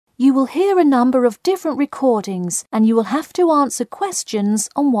You will hear a number of different recordings and you will have to answer questions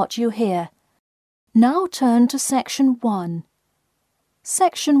on what you hear. Now turn to Section 1.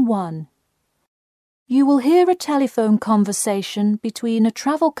 Section 1. You will hear a telephone conversation between a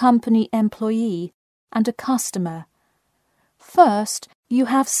travel company employee and a customer. First, you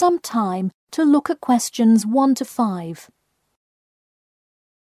have some time to look at questions 1 to 5.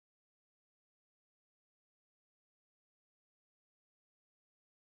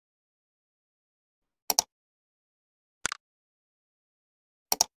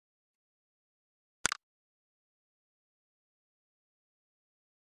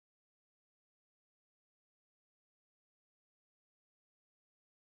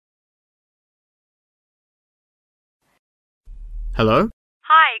 Hello?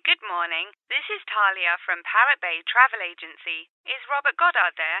 Hi, good morning. This is Talia from Parrot Bay Travel Agency. Is Robert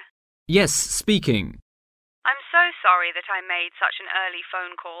Goddard there? Yes, speaking. I'm so sorry that I made such an early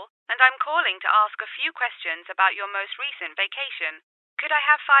phone call, and I'm calling to ask a few questions about your most recent vacation. Could I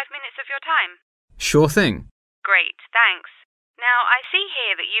have 5 minutes of your time? Sure thing. Great, thanks. Now, I see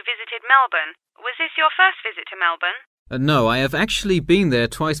here that you visited Melbourne. Was this your first visit to Melbourne? No, I have actually been there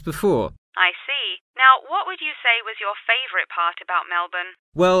twice before. I see. Now, what would you say was your favourite part about Melbourne?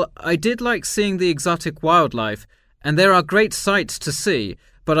 Well, I did like seeing the exotic wildlife, and there are great sights to see,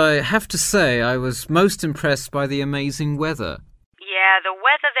 but I have to say I was most impressed by the amazing weather. Yeah, the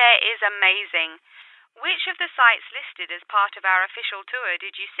weather there is amazing. Which of the sites listed as part of our official tour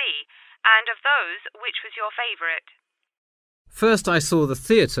did you see? And of those, which was your favourite? First I saw the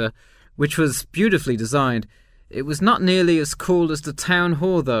theatre, which was beautifully designed. It was not nearly as cool as the town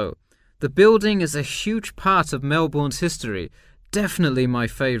hall, though. The building is a huge part of Melbourne's history, definitely my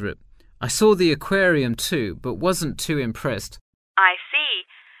favourite. I saw the aquarium too, but wasn't too impressed. I see.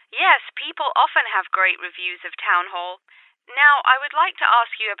 Yes, people often have great reviews of Town Hall. Now, I would like to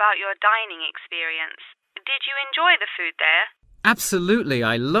ask you about your dining experience. Did you enjoy the food there? Absolutely,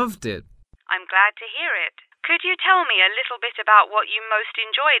 I loved it. I'm glad to hear it. Could you tell me a little bit about what you most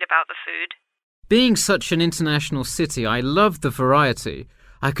enjoyed about the food? Being such an international city, I loved the variety.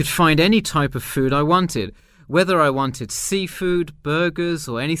 I could find any type of food I wanted, whether I wanted seafood, burgers,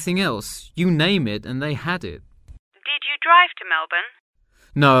 or anything else. You name it, and they had it. Did you drive to Melbourne?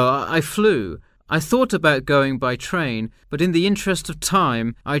 No, I flew. I thought about going by train, but in the interest of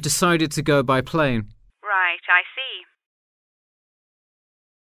time, I decided to go by plane. Right, I see.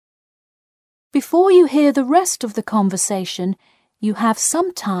 Before you hear the rest of the conversation, you have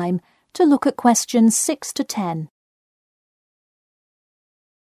some time to look at questions 6 to 10.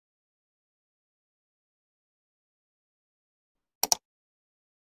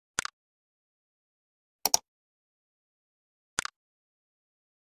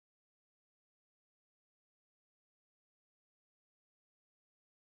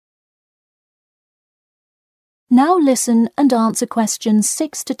 Now listen and answer questions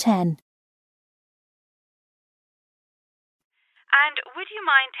 6 to 10. And would you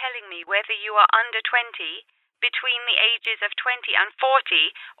mind telling me whether you are under 20, between the ages of 20 and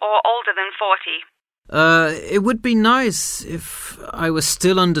 40, or older than 40? It would be nice if I was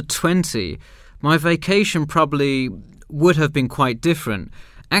still under 20. My vacation probably would have been quite different.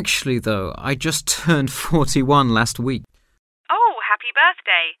 Actually, though, I just turned 41 last week. Oh, happy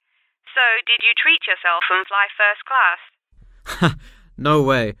birthday. So, did you treat yourself and fly first class? No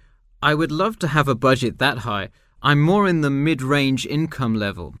way. I would love to have a budget that high. I'm more in the mid-range income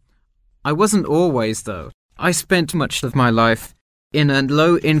level. I wasn't always, though. I spent much of my life in a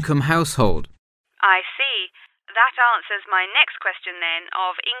low-income household. I see. That answers my next question then,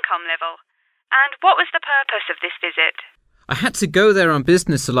 of income level. And what was the purpose of this visit? I had to go there on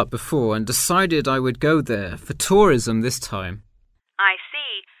business a lot before and decided I would go there for tourism this time. I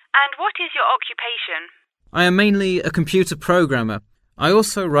see. And what is your occupation? I am mainly a computer programmer. I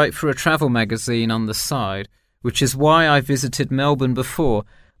also write for a travel magazine on the side, which is why I visited Melbourne before,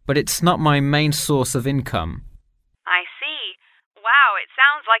 but it's not my main source of income. I see. Wow, it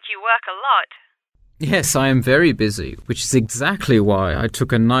sounds like you work a lot. Yes, I am very busy, which is exactly why I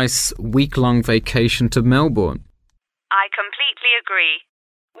took a nice week-long vacation to Melbourne. I completely agree.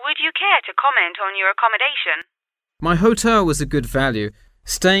 Would you care to comment on your accommodation? My hotel was a good value.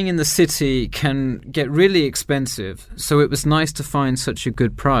 Staying in the city can get really expensive, so it was nice to find such a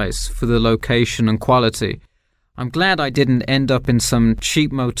good price for the location and quality. I'm glad I didn't end up in some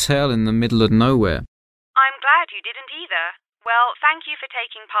cheap motel in the middle of nowhere. I'm glad you didn't either. Well, thank you for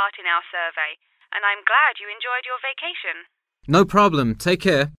taking part in our survey, and I'm glad you enjoyed your vacation. No problem. Take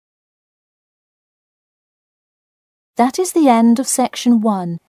care. That is the end of Section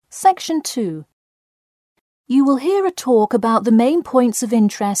 1. Section 2. You will hear a talk about the main points of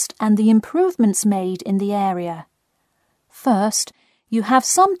interest and the improvements made in the area. First, you have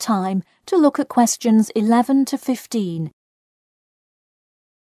some time to look at questions 11 to 15.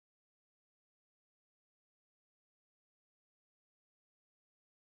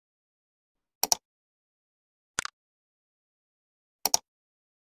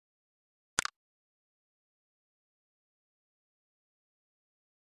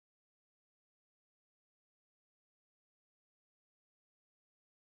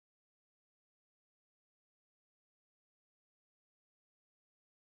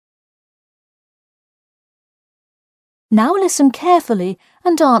 Now listen carefully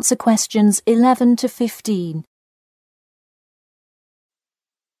and answer questions 11 to 15.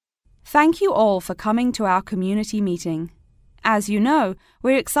 Thank you all for coming to our community meeting. As you know,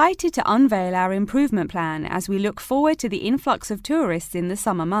 we're excited to unveil our improvement plan as we look forward to the influx of tourists in the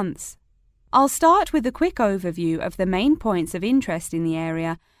summer months. I'll start with a quick overview of the main points of interest in the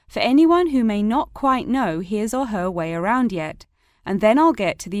area for anyone who may not quite know his or her way around yet, and then I'll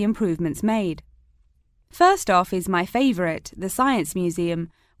get to the improvements made. First off is my favourite, the Science Museum,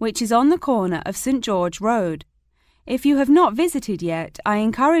 which is on the corner of St George Road. If you have not visited yet, I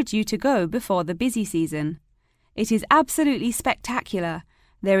encourage you to go before the busy season. It is absolutely spectacular.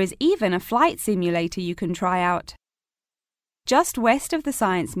 There is even a flight simulator you can try out. Just west of the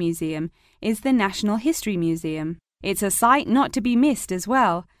Science Museum is the National History Museum. It's a sight not to be missed as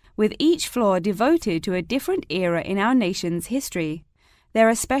well, with each floor devoted to a different era in our nation's history. There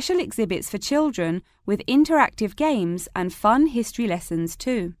are special exhibits for children with interactive games and fun history lessons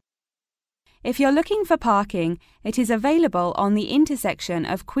too. If you're looking for parking, it is available on the intersection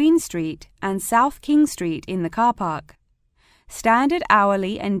of Queen Street and South King Street in the car park. Standard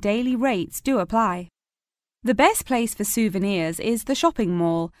hourly and daily rates do apply. The best place for souvenirs is the shopping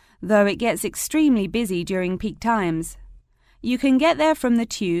mall, though it gets extremely busy during peak times. You can get there from the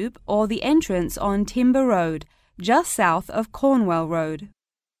Tube or the entrance on Timber Road, just south of Cornwell Road.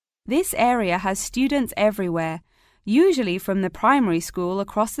 This area has students everywhere, usually from the primary school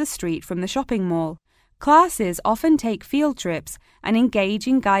across the street from the shopping mall. Classes often take field trips and engage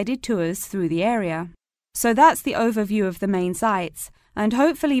in guided tours through the area. So that's the overview of the main sites, and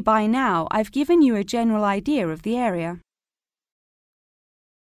hopefully by now I've given you a general idea of the area.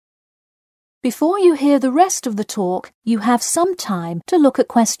 Before you hear the rest of the talk, you have some time to look at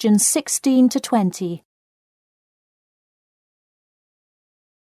questions 16 to 20.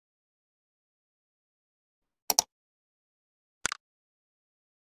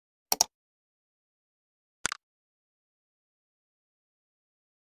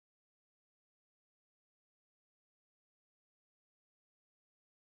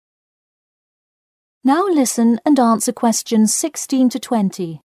 Now listen and answer questions 16 to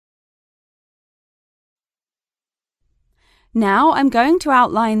 20. Now I'm going to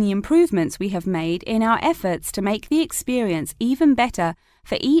outline the improvements we have made in our efforts to make the experience even better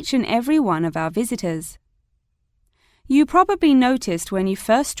for each and every one of our visitors. You probably noticed when you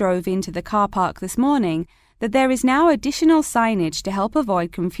first drove into the car park this morning that there is now additional signage to help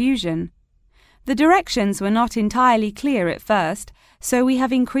avoid confusion. The directions were not entirely clear at first, so we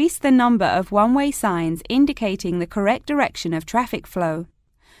have increased the number of one-way signs indicating the correct direction of traffic flow.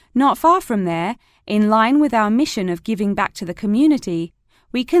 Not far from there, in line with our mission of giving back to the community,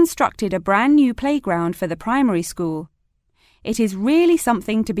 we constructed a brand new playground for the primary school. It is really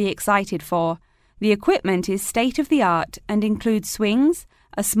something to be excited for. The equipment is state-of-the-art and includes swings,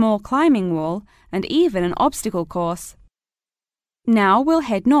 a small climbing wall, and even an obstacle course. Now we'll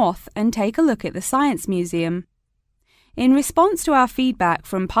head north and take a look at the Science Museum. In response to our feedback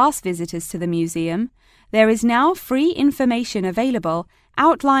from past visitors to the museum, there is now free information available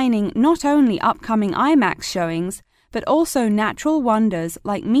outlining not only upcoming IMAX showings, but also natural wonders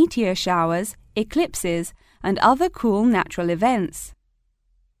like meteor showers, eclipses, and other cool natural events.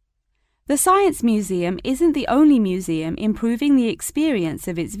 The Science Museum isn't the only museum improving the experience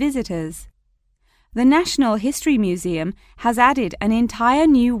of its visitors. The National History Museum has added an entire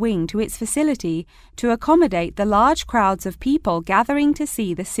new wing to its facility to accommodate the large crowds of people gathering to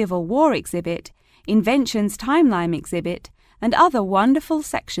see the Civil War exhibit, Inventions Timeline exhibit, and other wonderful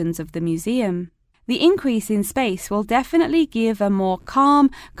sections of the museum. The increase in space will definitely give a more calm,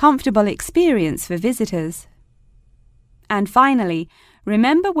 comfortable experience for visitors. And finally,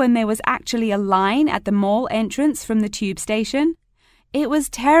 remember when there was actually a line at the mall entrance from the tube station? It was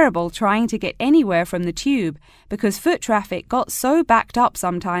terrible trying to get anywhere from the tube because foot traffic got so backed up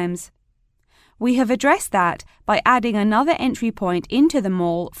sometimes. We have addressed that by adding another entry point into the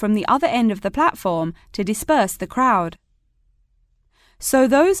mall from the other end of the platform to disperse the crowd. So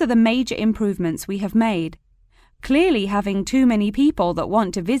those are the major improvements we have made. Clearly, having too many people that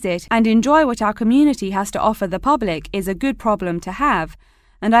want to visit and enjoy what our community has to offer the public is a good problem to have,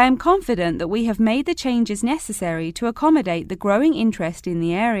 and I am confident that we have made the changes necessary to accommodate the growing interest in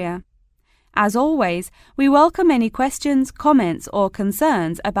the area. As always, we welcome any questions, comments, or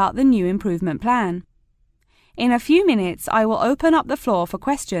concerns about the new improvement plan. In a few minutes, I will open up the floor for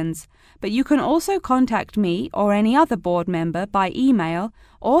questions, but you can also contact me or any other board member by email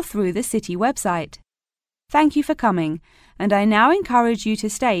or through the city website. Thank you for coming, and I now encourage you to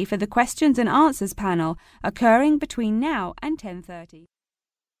stay for the questions and answers panel occurring between now and 10:30.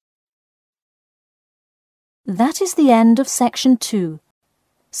 That is the end of Section 2.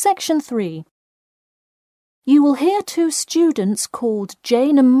 Section 3. You will hear two students called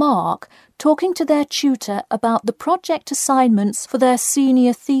Jane and Mark talking to their tutor about the project assignments for their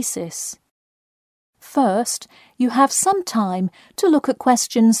senior thesis. First, you have some time to look at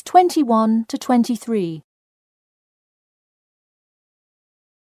questions 21 to 23.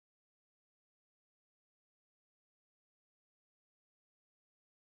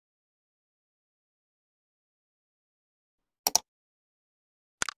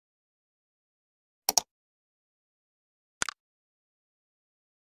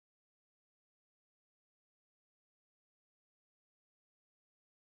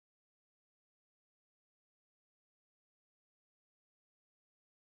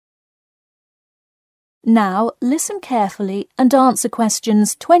 Now, listen carefully and answer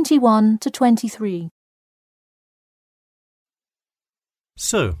questions 21 to 23.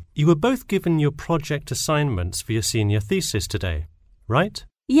 So, you were both given your project assignments for your senior thesis today, right?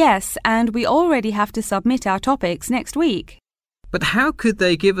 Yes, and we already have to submit our topics next week. But how could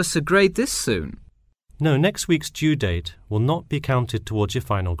they give us a grade this soon? No, next week's due date will not be counted towards your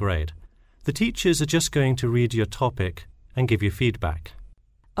final grade. The teachers are just going to read your topic and give you feedback.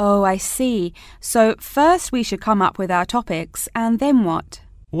 Oh, I see. So first we should come up with our topics, and then what?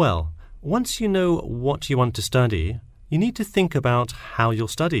 Well, once you know what you want to study, you need to think about how you'll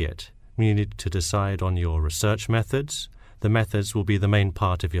study it. You need to decide on your research methods. The methods will be the main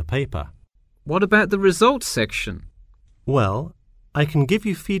part of your paper. What about the results section? Well, I can give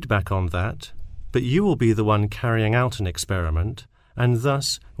you feedback on that, but you will be the one carrying out an experiment, and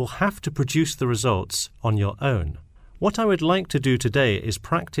thus will have to produce the results on your own. What I would like to do today is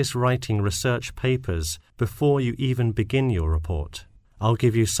practice writing research papers before you even begin your report. I'll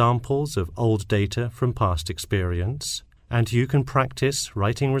give you samples of old data from past experience, and you can practice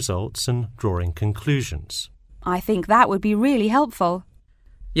writing results and drawing conclusions. I think that would be really helpful.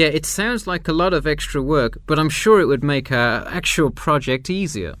 Yeah, it sounds like a lot of extra work, but I'm sure it would make our actual project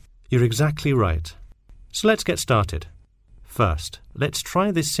easier. You're exactly right. So let's get started. First, let's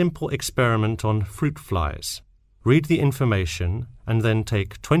try this simple experiment on fruit flies. Read the information and then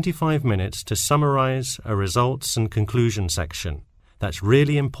take 25 minutes to summarize a results and conclusion section. That's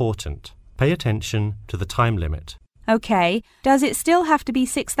really important. Pay attention to the time limit. OK, does it still have to be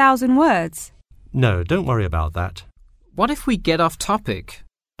 6,000 words? No, don't worry about that. What if we get off topic?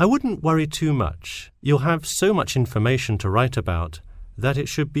 I wouldn't worry too much. You'll have so much information to write about that it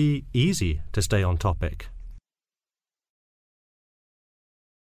should be easy to stay on topic.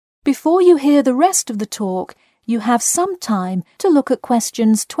 Before you hear the rest of the talk, you have some time to look at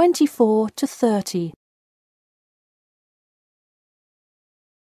questions 24 to 30.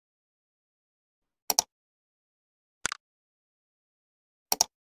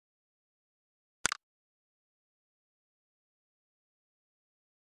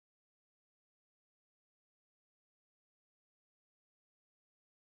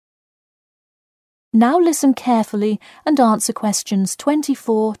 Now listen carefully and answer questions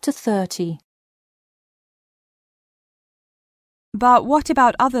 24 to 30. But what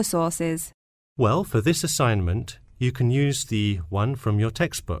about other sources? Well, for this assignment, you can use the one from your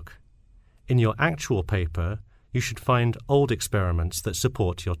textbook. In your actual paper, you should find old experiments that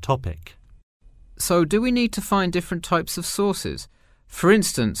support your topic. So do we need to find different types of sources? For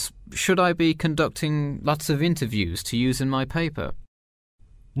instance, should I be conducting lots of interviews to use in my paper?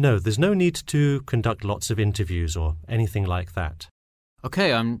 No, there's no need to conduct lots of interviews or anything like that.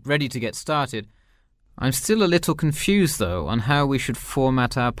 OK, I'm ready to get started. I'm still a little confused, though, on how we should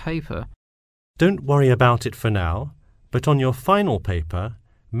format our paper. Don't worry about it for now, but on your final paper,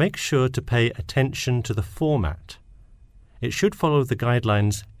 make sure to pay attention to the format. It should follow the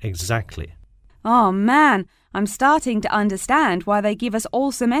guidelines exactly. Oh man, I'm starting to understand why they give us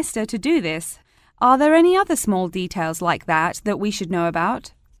all semester to do this. Are there any other small details like that we should know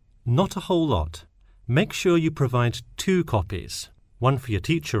about? Not a whole lot. Make sure you provide 2 copies. One for your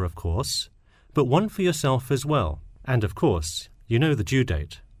teacher, of course, but one for yourself as well. And of course, you know the due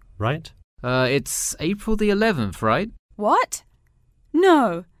date, right? It's April the 11th, right? What?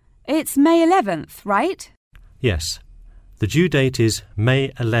 No, it's May 11th, right? Yes. The due date is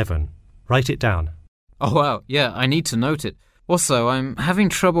May 11. Write it down. Oh, wow. Yeah, I need to note it. Also, I'm having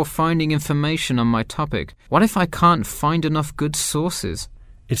trouble finding information on my topic. What if I can't find enough good sources?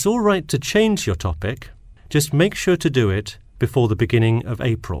 It's all right to change your topic. Just make sure to do it before the beginning of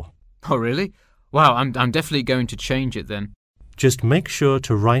April. Oh, really? Wow, I'm definitely going to change it then. Just make sure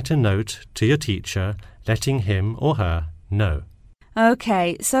to write a note to your teacher letting him or her know.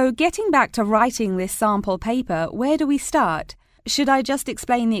 OK, so getting back to writing this sample paper, where do we start? Should I just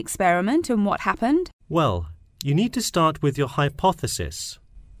explain the experiment and what happened? Well, you need to start with your hypothesis,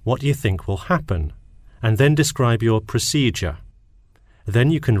 what you think will happen, and then describe your procedure. Then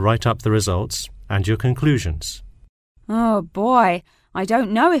you can write up the results and your conclusions. Oh boy, I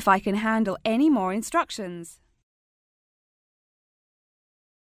don't know if I can handle any more instructions.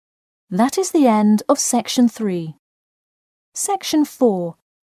 That is the end of Section 3. Section 4.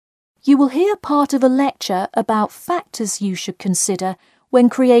 You will hear part of a lecture about factors you should consider when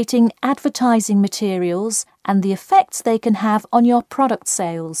creating advertising materials and the effects they can have on your product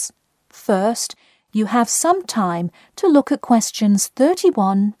sales. First, you have some time to look at questions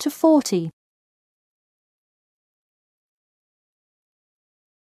 31 to 40.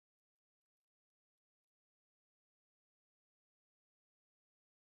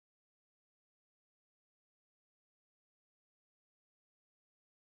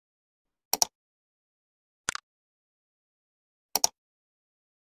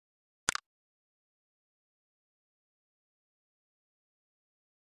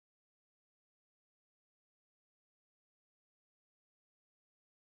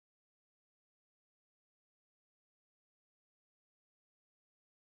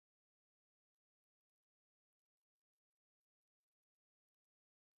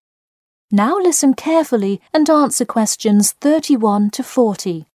 Now listen carefully and answer questions 31 to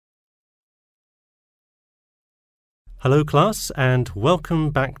 40. Hello class, and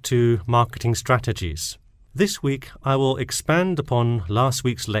welcome back to Marketing Strategies. This week I will expand upon last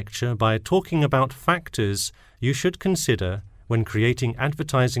week's lecture by talking about factors you should consider when creating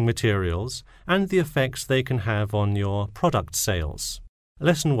advertising materials and the effects they can have on your product sales.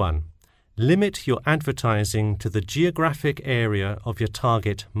 Lesson 1. Limit your advertising to the geographic area of your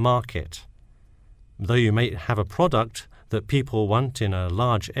target market. Though you may have a product that people want in a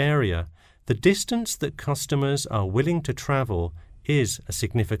large area, the distance that customers are willing to travel is a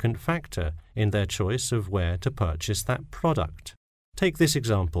significant factor in their choice of where to purchase that product. Take this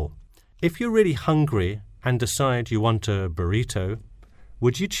example. If you're really hungry and decide you want a burrito,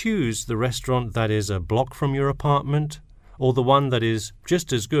 would you choose the restaurant that is a block from your apartment, or the one that is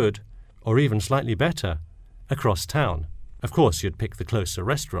just as good, or even slightly better, across town? Of course, you'd pick the closer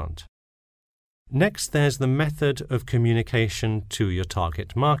restaurant. Next, there's the method of communication to your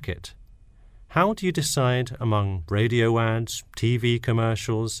target market. How do you decide among radio ads, TV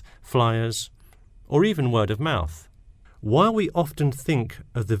commercials, flyers, or even word of mouth? While we often think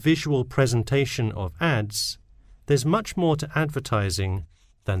of the visual presentation of ads, there's much more to advertising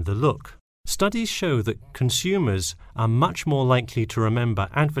than the look. Studies show that consumers are much more likely to remember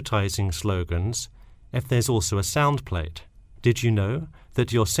advertising slogans if there's also a sound plate. Did you know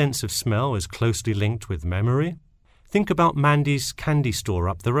that your sense of smell is closely linked with memory? Think about Mandy's candy store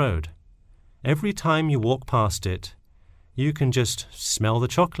up the road. Every time you walk past it, you can just smell the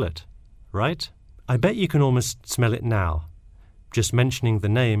chocolate, right? I bet you can almost smell it now. Just mentioning the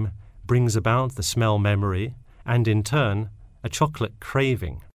name brings about the smell memory and, in turn, a chocolate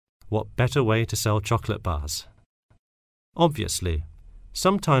craving. What better way to sell chocolate bars? Obviously,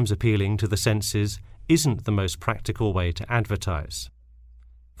 sometimes appealing to the senses isn't the most practical way to advertise.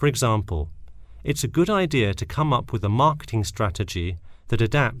 For example, it's a good idea to come up with a marketing strategy that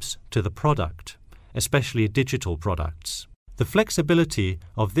adapts to the product, especially digital products. The flexibility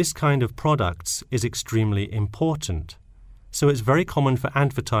of this kind of products is extremely important, so it's very common for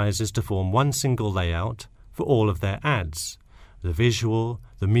advertisers to form one single layout for all of their ads, the visual,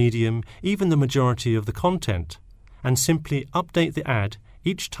 the medium, even the majority of the content, and simply update the ad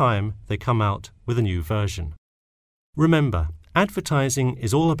each time they come out with a new version. Remember, advertising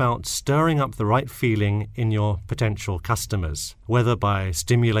is all about stirring up the right feeling in your potential customers, whether by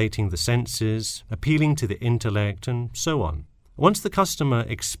stimulating the senses, appealing to the intellect, and so on. Once the customer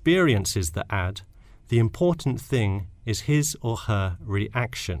experiences the ad, the important thing is his or her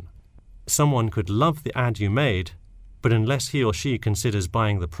reaction. Someone could love the ad you made, but unless he or she considers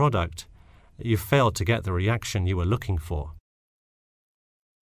buying the product, you've failed to get the reaction you were looking for.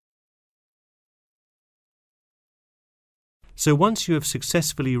 So once you have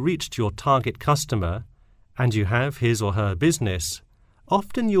successfully reached your target customer, and you have his or her business,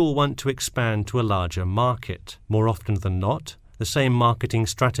 often you will want to expand to a larger market. More often than not, the same marketing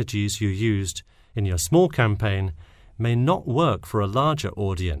strategies you used in your small campaign may not work for a larger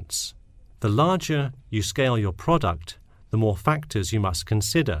audience. The larger you scale your product, the more factors you must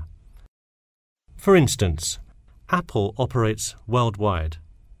consider. For instance, Apple operates worldwide,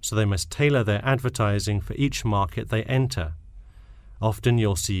 so they must tailor their advertising for each market they enter. Often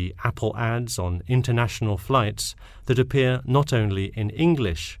you'll see Apple ads on international flights that appear not only in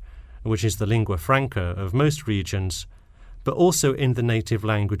English, which is the lingua franca of most regions, but also in the native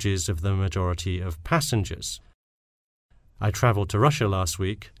languages of the majority of passengers. I travelled to Russia last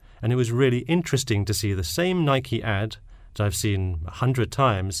week, and it was really interesting to see the same Nike ad that I've seen 100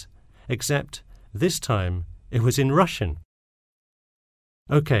 times, except this time it was in Russian.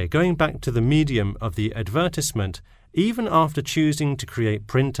 Okay, going back to the medium of the advertisement, even after choosing to create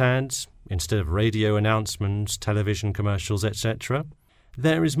print ads instead of radio announcements, television commercials, etc.,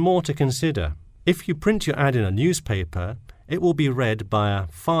 there is more to consider. If you print your ad in a newspaper, it will be read by a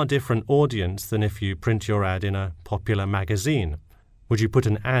far different audience than if you print your ad in a popular magazine. Would you put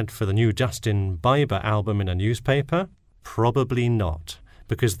an ad for the new Justin Bieber album in a newspaper? Probably not,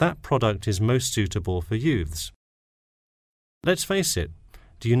 because that product is most suitable for youths. Let's face it,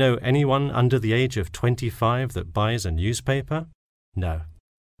 do you know anyone under the age of 25 that buys a newspaper? No.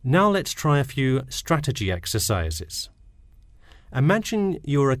 Now let's try a few strategy exercises. Imagine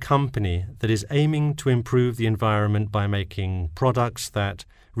you're a company that is aiming to improve the environment by making products that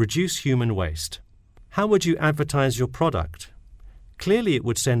reduce human waste. How would you advertise your product? Clearly it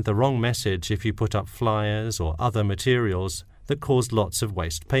would send the wrong message if you put up flyers or other materials that cause lots of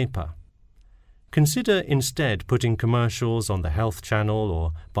waste paper. Consider instead putting commercials on the Health Channel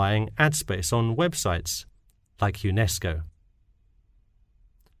or buying ad space on websites like UNESCO.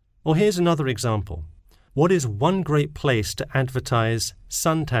 Or here's another example. What is one great place to advertise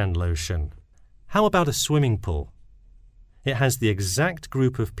suntan lotion? How about a swimming pool? It has the exact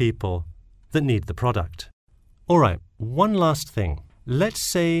group of people that need the product. All right, one last thing. Let's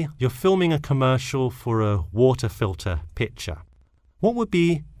say you're filming a commercial for a water filter pitcher. What would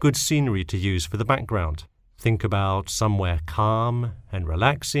be good scenery to use for the background? Think about somewhere calm and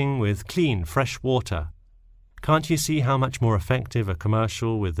relaxing with clean, fresh water. Can't you see how much more effective a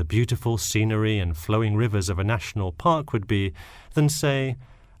commercial with the beautiful scenery and flowing rivers of a national park would be than, say,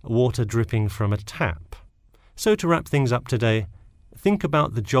 water dripping from a tap? So to wrap things up today, think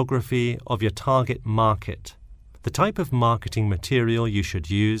about the geography of your target market, the type of marketing material you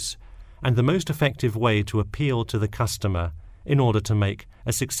should use, and the most effective way to appeal to the customer in order to make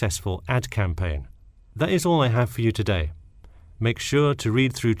a successful ad campaign. That is all I have for you today. Make sure to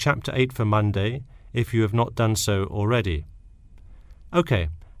read through Chapter 8 for Monday if you have not done so already. Okay,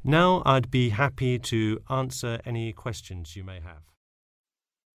 now I'd be happy to answer any questions you may have.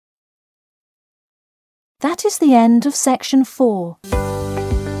 That is the end of section 4.